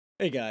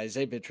Hey guys,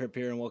 8-Bit Trip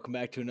here, and welcome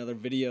back to another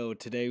video.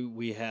 Today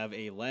we have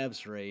a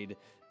labs raid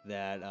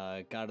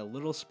that got a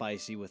little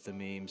spicy with the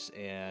memes,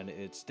 and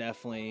it's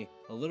definitely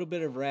a little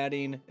bit of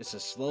ratting. It's a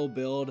slow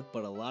build,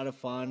 but a lot of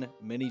fun,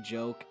 mini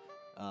joke,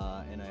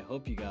 and I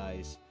hope you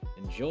guys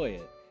enjoy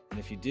it. And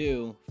if you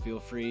do,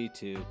 feel free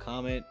to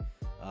comment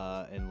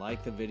and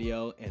like the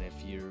video, and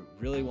if you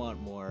really want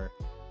more,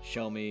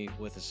 show me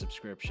with a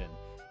subscription.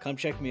 Come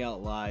check me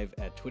out live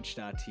at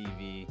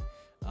twitch.tv.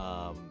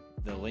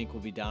 The link will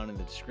be down in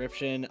the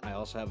description. I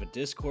also have a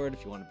Discord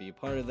if you want to be a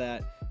part of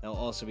that. That'll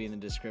also be in the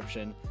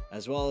description,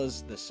 as well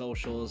as the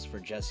socials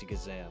for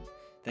JesseKazam.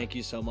 Thank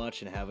you so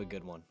much and have a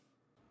good one.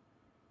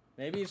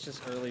 Maybe it's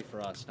just early for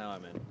us. Now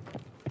I'm in.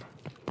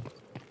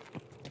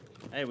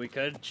 Hey, we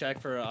could check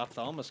for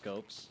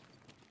ophthalmoscopes,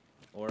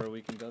 or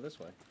we can go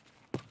this way.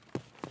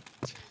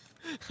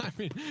 I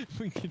mean,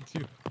 we could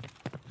do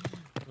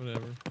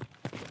whatever.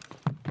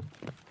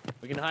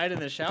 We can hide in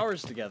the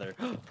showers together.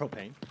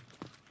 Propane.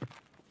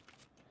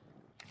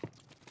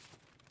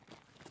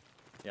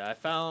 Yeah, I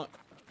found...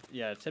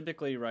 Yeah,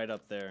 typically right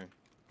up there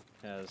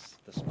has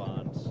the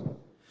spawns.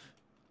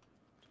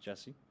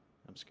 Jesse,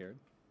 I'm scared.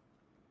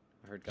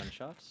 I heard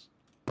gunshots.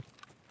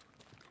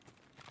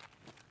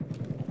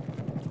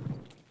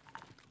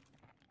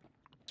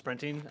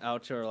 Sprinting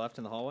out to our left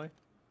in the hallway.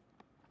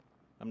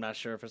 I'm not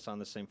sure if it's on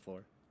the same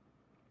floor.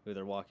 Ooh,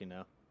 they're walking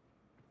now.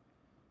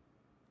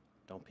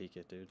 Don't peek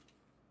it, dude.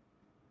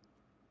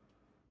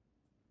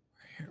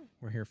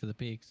 We're here for the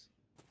peaks.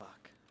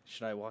 Fuck.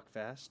 Should I walk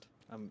fast?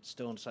 I'm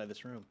still inside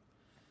this room.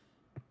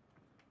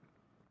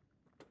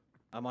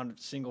 I'm on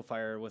single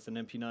fire with an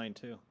MP9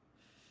 too.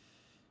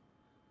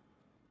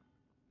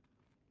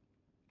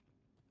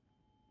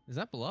 Is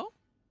that below?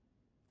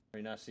 Are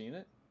you not seeing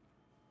it?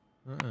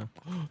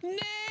 Nade!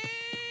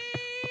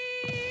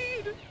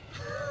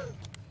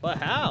 But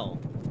how?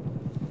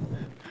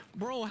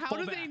 Bro, how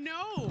do they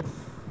know?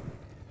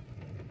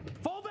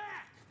 Fall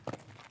back!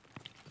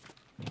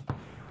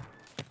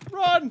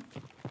 Run!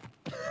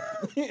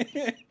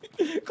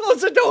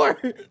 Close the door!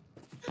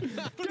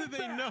 How do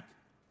they know?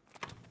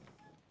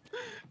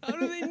 How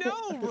do they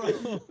know,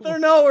 bro? They're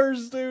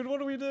knowers, dude. What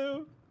do we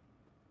do?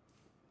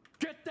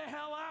 Get the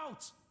hell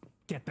out!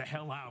 Get the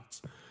hell out!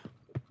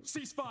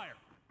 Ceasefire!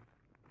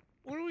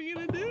 What are we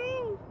gonna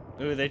do?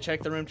 Ooh, they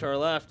checked the room to our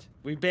left.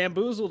 We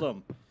bamboozled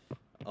them.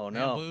 Oh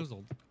no.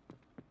 Bamboozled.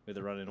 Ooh,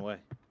 they're running away.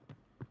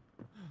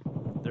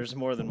 There's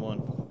more than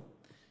one.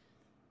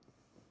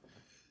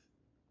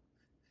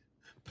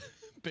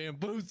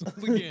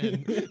 Bamboozled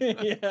again.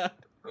 Yeah.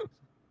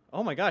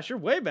 Oh my gosh, you're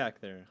way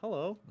back there.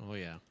 Hello. Oh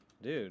yeah.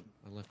 Dude.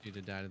 I left you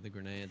to die to the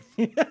grenades.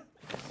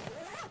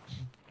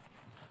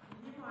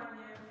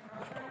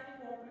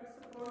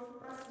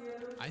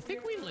 I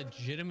think we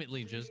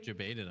legitimately just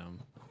debated them.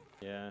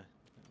 Yeah.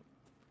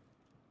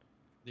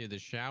 Dude, the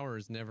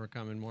showers never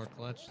come in more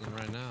clutch than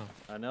right now.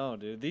 I know,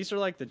 dude. These are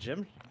like the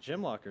gym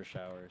locker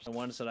showers. The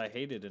ones that I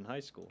hated in high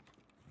school.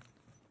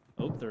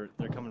 Oh, they're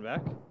coming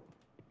back.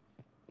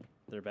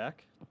 They're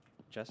back.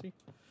 Jesse,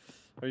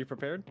 are you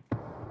prepared?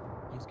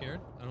 I'm scared.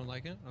 I don't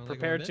like it. I don't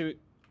Prepared like it one to...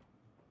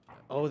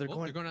 Oh, they're bit.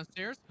 going... They're going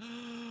downstairs?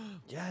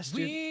 Yes,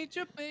 dude. We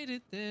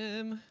debated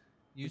them.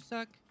 You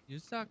suck. You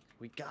suck.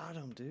 We got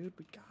him, dude.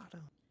 We got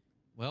him.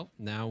 Well,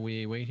 now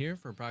we wait here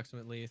for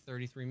approximately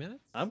 33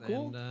 minutes. I'm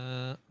cool.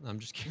 And, I'm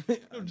just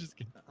kidding. I'm just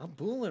kidding. I'm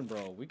booling,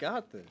 bro. We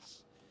got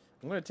this.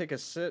 I'm going to take a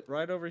sit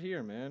right over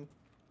here, man.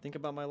 Think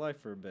about my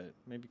life for a bit.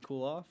 Maybe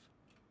cool off.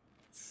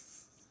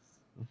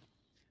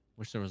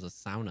 Wish there was a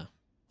sauna.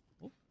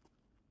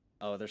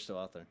 Oh, they're still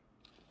out there.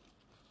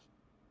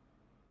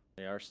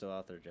 They are still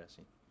out there,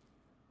 Jesse.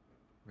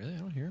 Really? I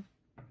don't hear him.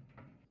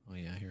 Oh,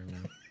 yeah, I hear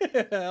him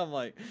now. I'm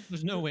like...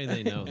 There's no way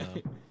they know,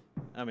 though.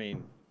 I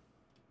mean...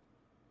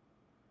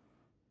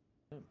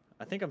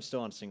 I think I'm still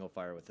on single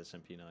fire with this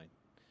MP9.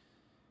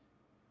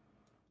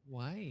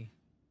 Why?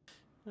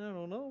 I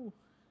don't know.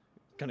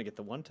 Gonna get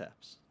the one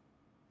taps.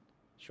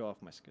 Show off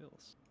my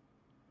skills.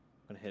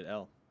 I'm gonna hit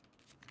L.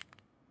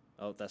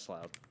 Oh, that's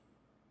loud.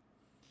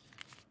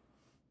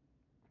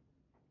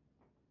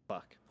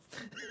 Fuck.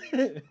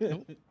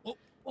 Oh, oh,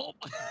 oh.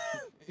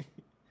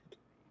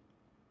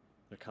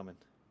 They're coming.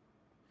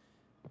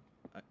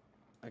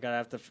 I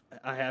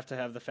have to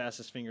have the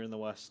fastest finger in the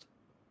West.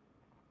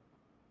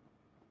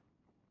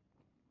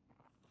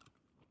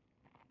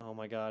 Oh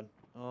my god.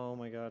 Oh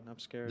my god, I'm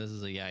scared. This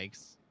is a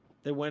yikes.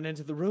 They went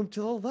into the room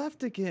to the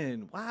left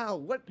again. Wow,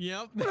 what?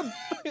 Yep.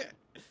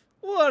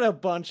 What a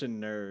bunch of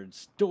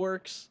nerds.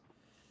 Dorks.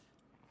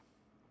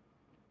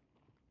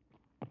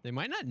 They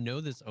might not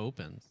know this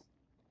opens.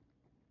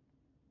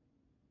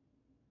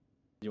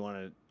 You want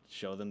to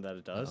show them that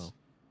it does?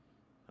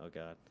 Uh-oh. Oh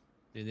god.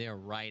 Dude, they are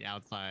right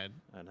outside.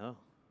 I know.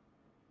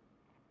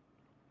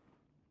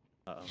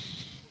 Uh-oh.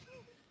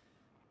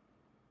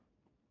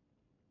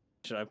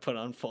 Should I put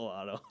on full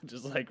auto?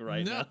 Just like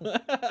right now?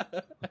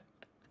 I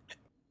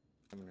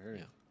haven't heard.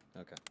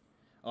 Yeah. Okay.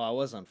 Oh, I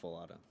was on full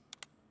auto.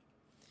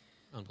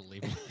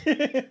 Unbelievable.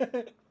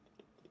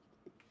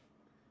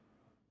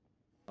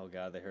 Oh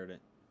god, they heard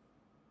it.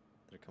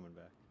 They're coming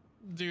back.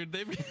 Dude,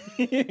 they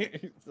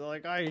It's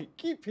like, I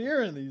keep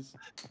hearing these.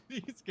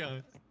 these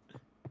guys.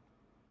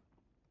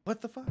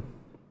 What the fuck?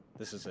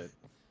 This is it.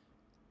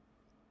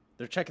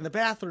 They're checking the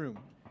bathroom.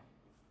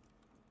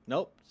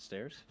 Nope,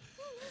 stairs.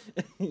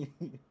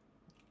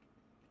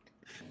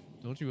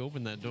 Don't you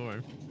open that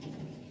door.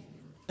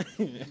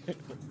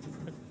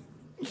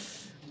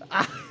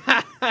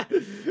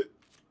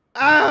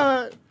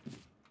 Ah!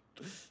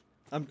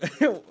 I'm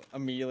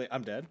immediately.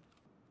 I'm dead.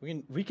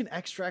 We can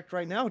extract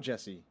right now,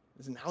 Jesse.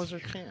 Now's our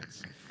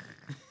chance.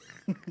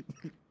 Who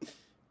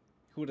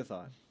would have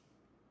thought?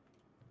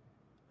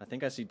 I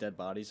think I see dead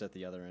bodies at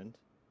the other end.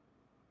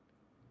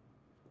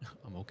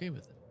 I'm okay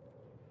with it.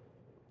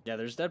 Yeah,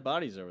 there's dead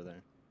bodies over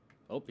there.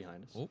 Oh,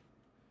 behind us. Oh.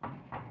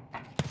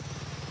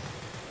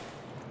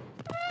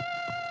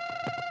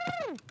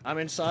 I'm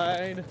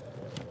inside.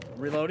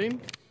 Reloading.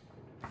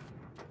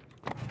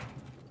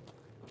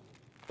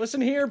 Listen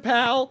here,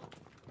 pal.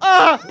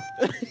 Ah!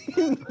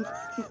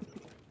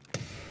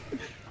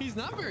 He's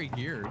not very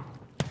geared.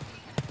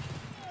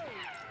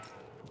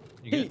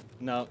 You good?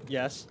 No,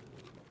 yes.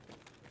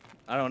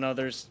 I don't know.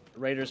 There's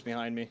raiders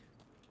behind me.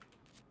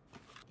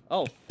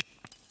 Oh,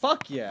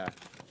 fuck yeah.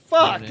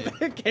 Fuck!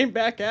 It came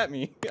back at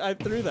me. I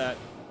threw that.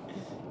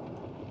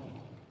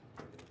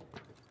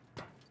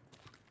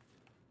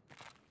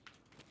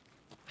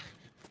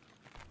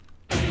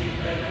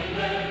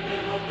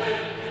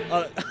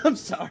 I'm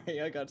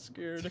sorry. I got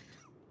scared.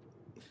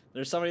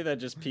 There's somebody that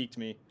just peeked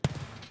me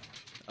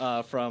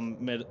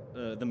from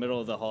the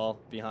middle of the hall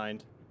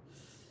behind.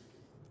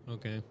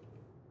 Okay.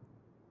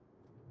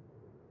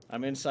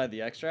 I'm inside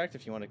the extract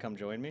if you want to come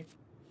join me.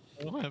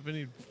 I don't have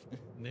any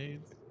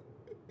nades.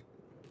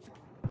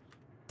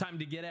 Time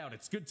to get out.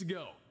 It's good to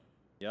go.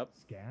 Yep.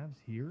 Scavs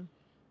here?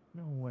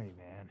 No way,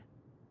 man.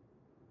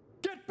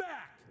 Get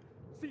back!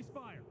 Cease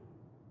fire.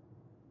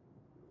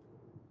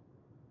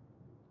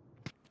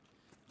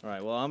 All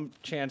right, well, I'm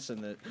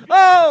chancing it.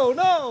 Oh,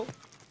 no!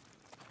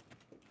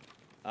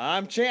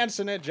 I'm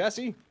chancing it,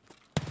 Jesse.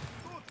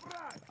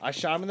 I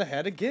shot him in the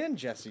head again,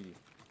 Jesse.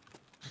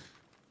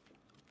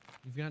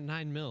 You've got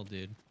 9 mil,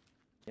 dude.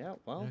 Yeah, You're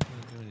well, not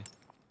gonna do anything.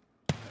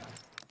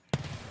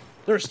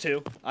 there's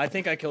two. I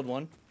think I killed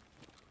one.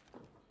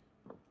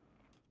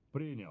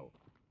 Принял.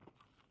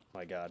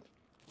 My God.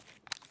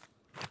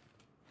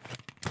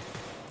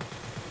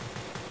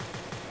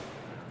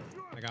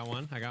 I got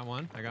one. I got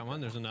one. I got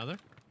one. There's another.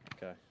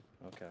 Okay,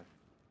 okay.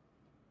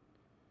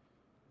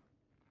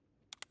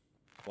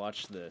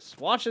 Watch this.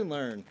 Watch and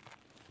learn.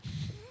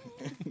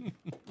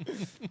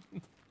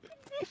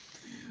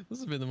 This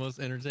has been the most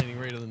entertaining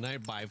raid of the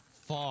night by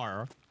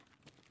far.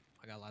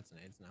 I got lots of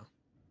nades now.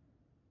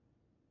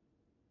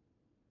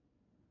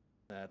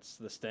 That's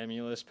the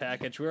stimulus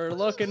package we were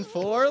looking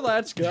for.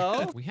 Let's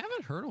go. We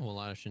haven't heard a whole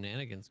lot of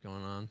shenanigans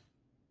going on.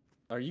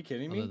 Are you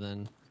kidding me? Other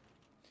than,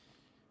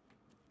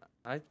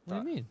 I what do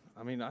thought. you mean?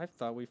 I mean, I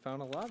thought we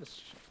found a lot of,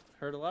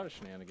 heard a lot of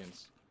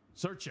shenanigans.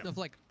 Search him. Of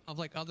like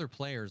other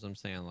players, I'm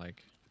saying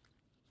like.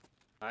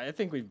 I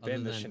think we've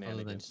been the Other than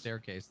shenanigans.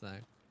 staircase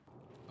thing.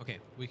 Okay,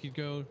 we could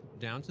go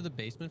down to the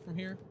basement from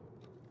here.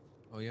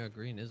 Oh yeah,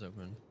 green is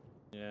open.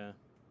 Yeah.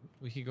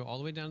 We could go all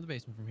the way down to the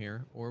basement from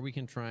here, or we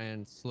can try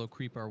and slow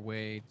creep our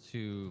way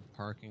to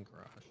parking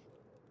garage.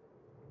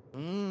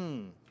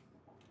 Hmm.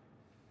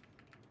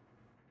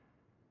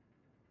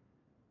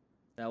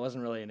 That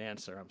wasn't really an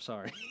answer. I'm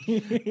sorry.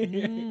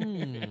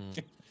 Mm.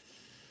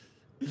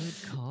 Good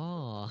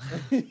call.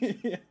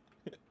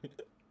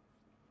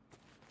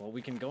 Well,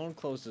 we can go and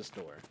close this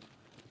door.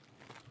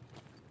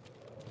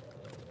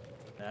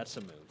 That's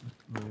a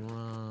move.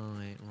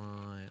 Right.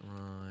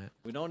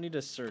 We don't need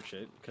to search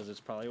it because it's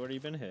probably already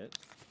been hit.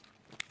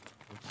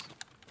 Oops.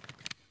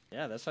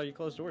 Yeah, that's how you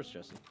close doors,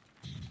 Jesse.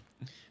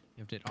 You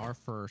have to hit R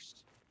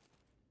first.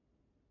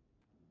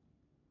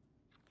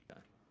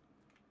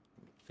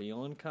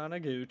 Feeling kind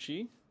of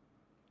Gucci.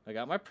 I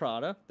got my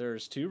Prada.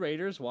 There's 2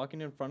 raiders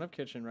walking in front of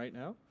kitchen right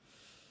now.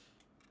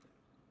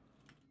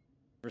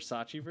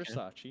 Versace.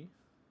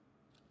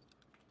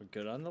 We're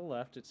good on the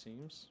left, it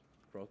seems.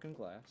 Broken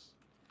glass.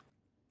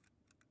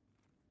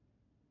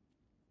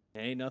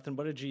 Ain't nothing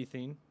but a G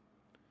thing.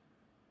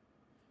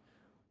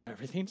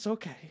 Everything's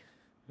okay.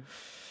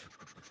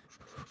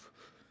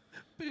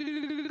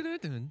 Dun,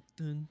 dun,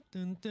 dun,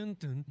 dun,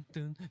 dun,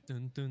 dun,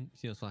 dun, dun.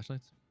 See those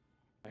flashlights?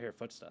 I hear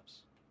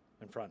footsteps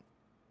in front.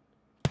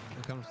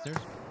 They're coming upstairs.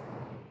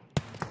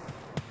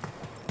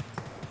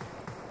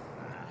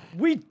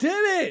 We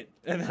did it!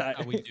 And then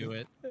How we do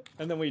it.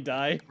 and then we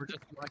die. We're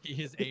just lucky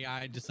his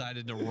AI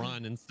decided to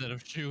run instead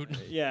of shoot.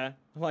 Yeah.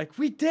 I'm like,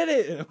 we did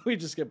it! And we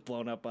just get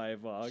blown up by a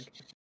fog.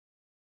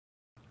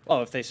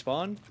 Oh, if they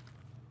spawn?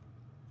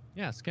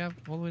 Yeah, scav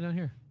all the way down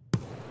here.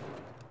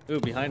 Ooh,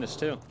 behind us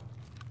too.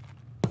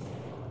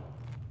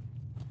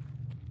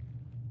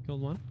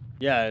 Killed one.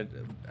 Yeah,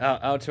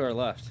 out to our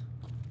left.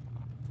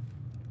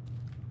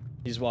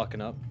 He's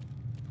walking up.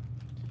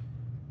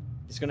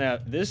 He's gonna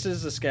have... This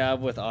is the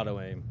scab with auto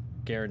aim.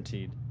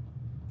 Guaranteed.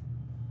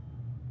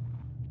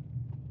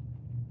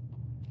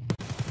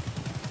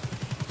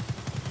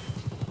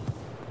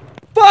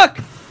 Fuck!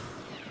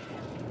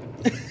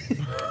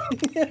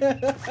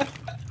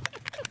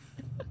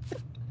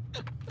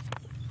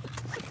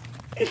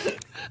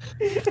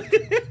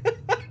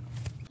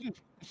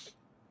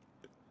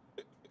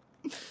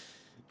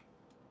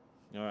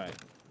 All right,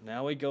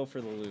 now we go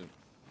for the loot.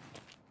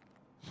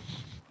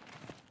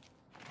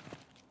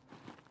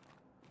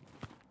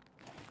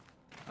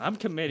 I'm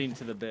committing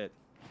to the bit.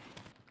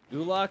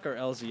 Ulak or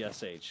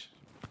LZSH?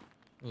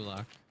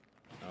 Ulak.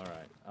 All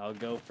right, I'll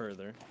go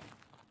further.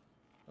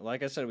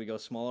 Like I said, we go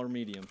small or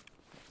medium.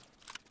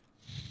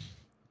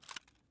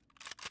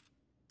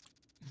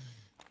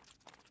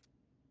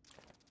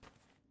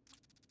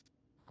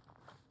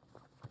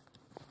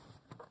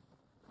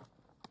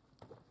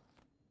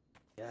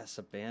 Yes,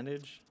 a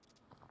bandage.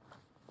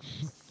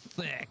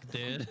 Sick,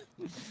 dude.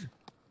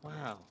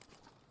 Wow.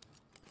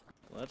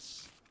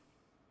 Let's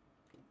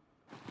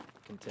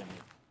continue.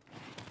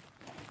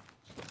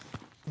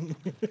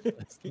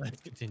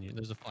 Let's continue.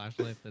 There's a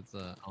flashlight that's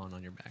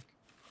on your back.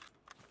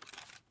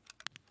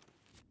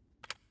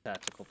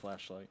 Tactical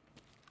flashlight.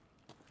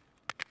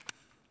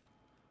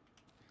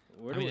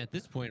 I mean, at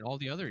this point, all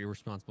the other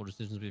irresponsible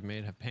decisions we've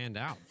made have panned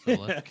out. So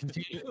let's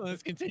continue.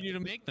 Let's continue to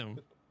make them.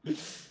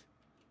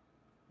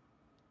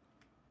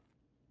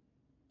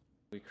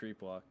 We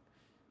creep walk.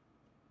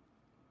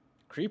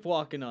 Creep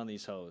walking on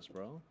these hoes,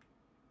 bro.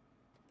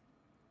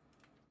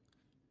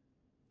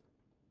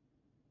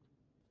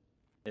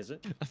 Is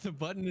it? The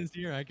button is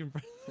here. I can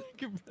press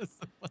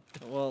the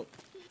button. Well,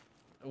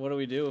 what do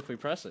we do if we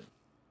press it?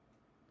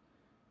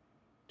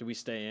 Do we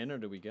stay in or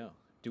do we go?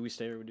 Do we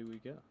stay or do we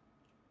go?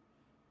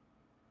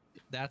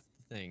 That's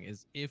the thing,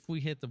 is if we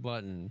hit the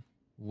button,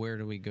 where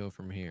do we go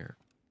from here?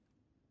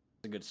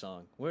 It's a good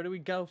song. Where do we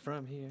go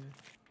from here?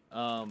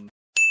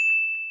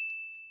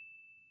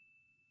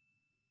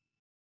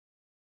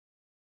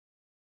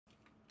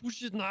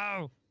 Push it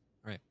now. All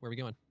right, where are we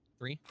going?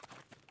 3,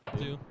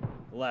 2,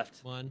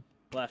 Left. 1.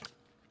 Left.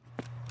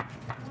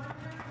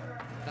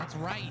 That's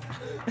right.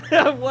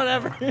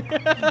 Whatever.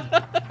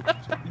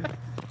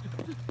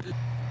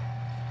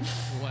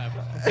 Left.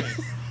 Okay.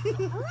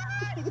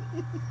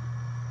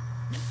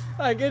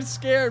 I get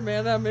scared,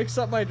 man. That mixes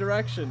up my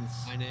directions.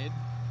 I nade.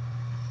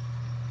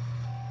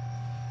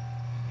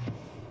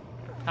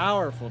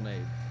 Powerful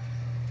nade.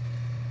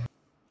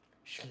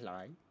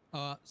 Slide.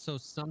 So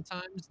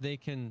sometimes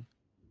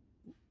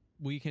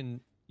we can,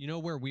 you know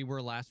where we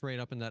were last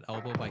raid up in that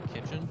elbow by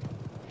kitchen?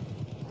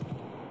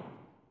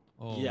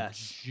 Oh, yes.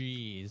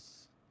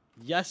 Jeez.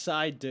 Yes,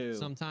 I do.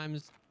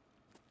 Sometimes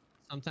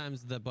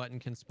the button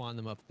can spawn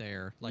them up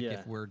there, like Yeah.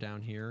 if we're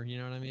down here, you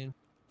know what I mean?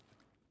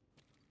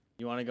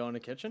 You want to go in the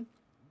kitchen?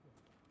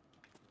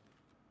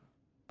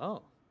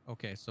 Oh,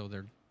 Okay, so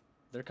they're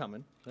they're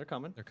coming. They're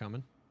coming.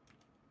 coming.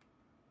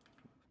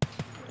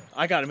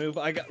 I gotta move.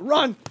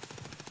 Run!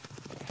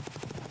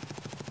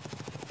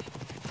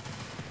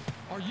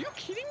 Are you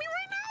kidding me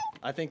right now?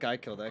 I think I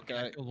killed that I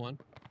guy. killed one.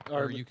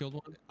 Or Or you killed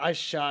one? I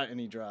shot and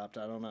he dropped.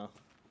 I don't know.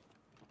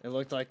 It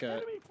looked like a...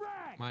 Enemy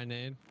frag! My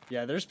nade.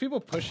 Yeah, there's people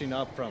pushing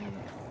up from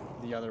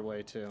the other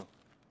way, too.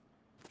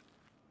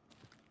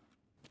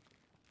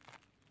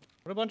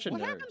 What a bunch of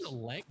What nerds. happened to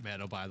leg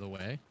meta, by the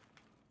way?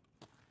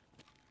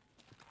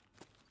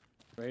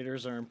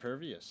 Raiders are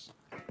impervious.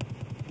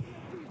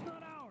 It's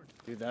not ours.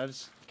 Dude,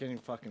 that's getting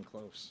fucking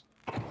close.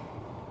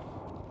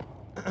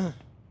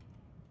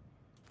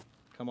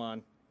 Come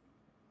on.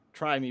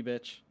 Try me,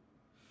 bitch.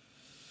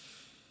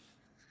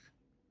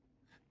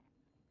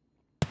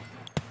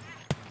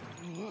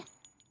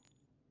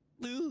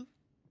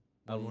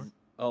 One more.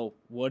 Oh,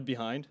 wood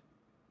behind.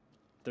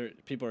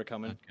 People are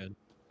coming. Not good.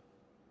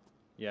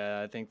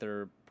 Yeah, I think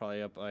they're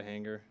probably up a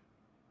hangar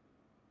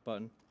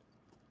button.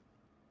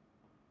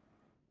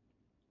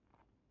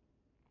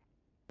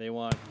 They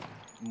want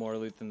more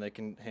loot than they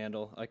can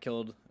handle. I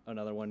killed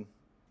another one.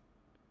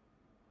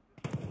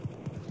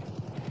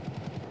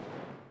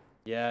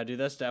 Yeah, dude,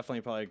 that's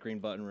definitely probably a green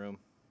button room.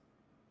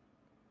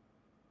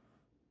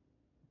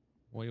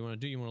 What do you want to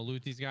do? You want to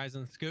loot these guys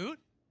and scoot?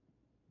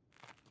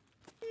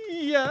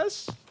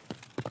 Yes.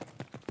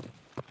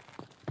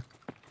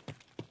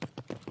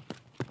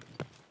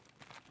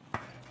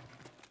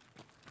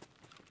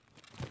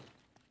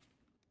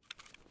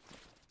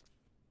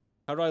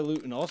 How do I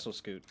loot and also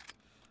scoot?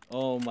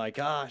 Oh my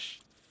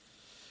gosh.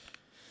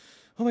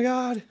 Oh my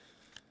god.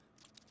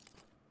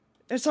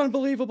 It's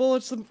unbelievable.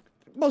 It's the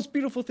most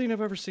beautiful thing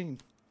I've ever seen.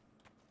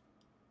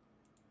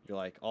 You're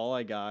like, all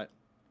I got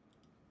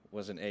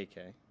was an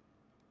AK.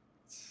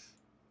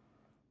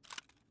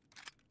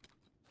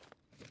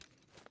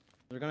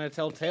 They're gonna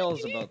tell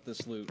tales about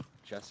this loot,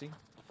 Jesse.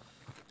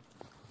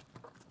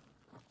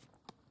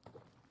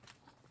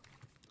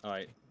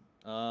 Alright.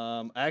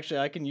 Actually,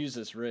 I can use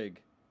this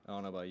rig. I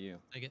don't know about you.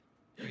 Take it.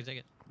 You can take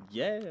it.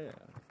 Yeah.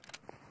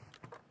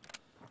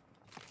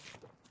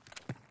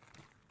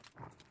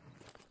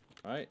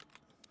 Alright.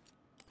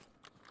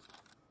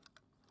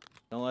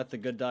 Don't let the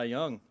good die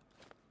young.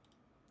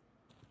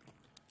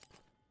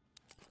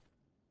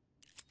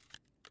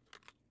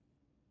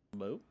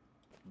 Boop.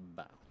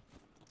 Bow.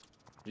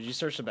 Did you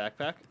search the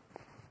backpack?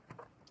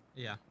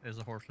 Yeah, there's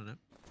a horse in it.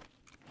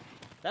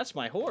 That's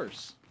my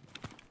horse.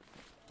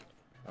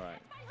 All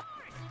right.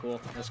 Cool.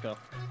 Let's go.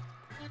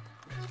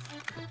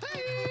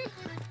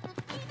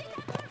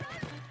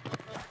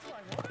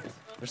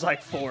 There's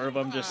like 4 of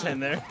them just in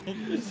there.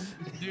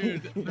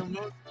 Dude, the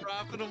most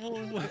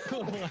profitable lapse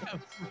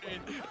rate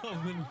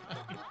of the night.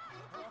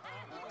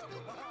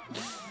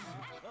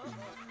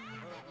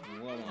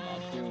 What am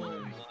I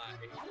doing?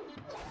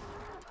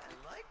 I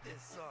like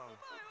this song.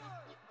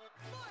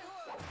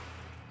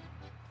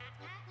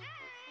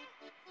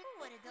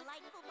 What a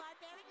delightful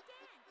barbaric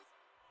dance.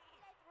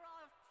 Let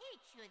Rolf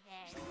teach you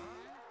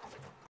then.